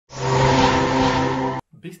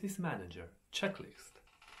business manager checklist.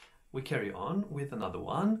 We carry on with another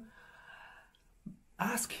one.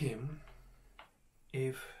 Ask him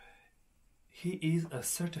if he is a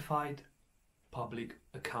certified public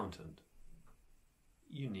accountant.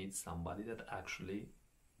 You need somebody that actually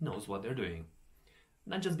knows what they're doing.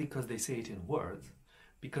 Not just because they say it in words,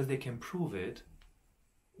 because they can prove it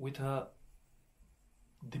with a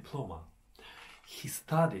diploma. He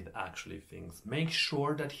studied actually things. Make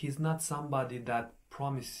sure that he's not somebody that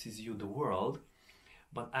promises you the world,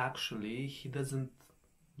 but actually he doesn't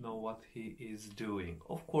know what he is doing.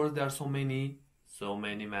 Of course, there are so many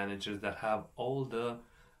managers that have all the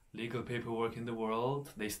legal paperwork in the world.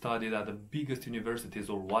 They studied at the biggest universities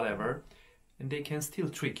or whatever, and they can still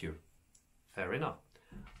trick you. Fair enough.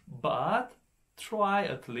 But try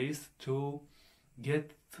at least to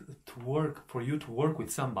get to work, for you to work with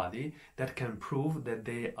somebody that can prove that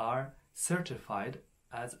they are certified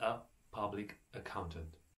as a public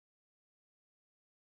accountant.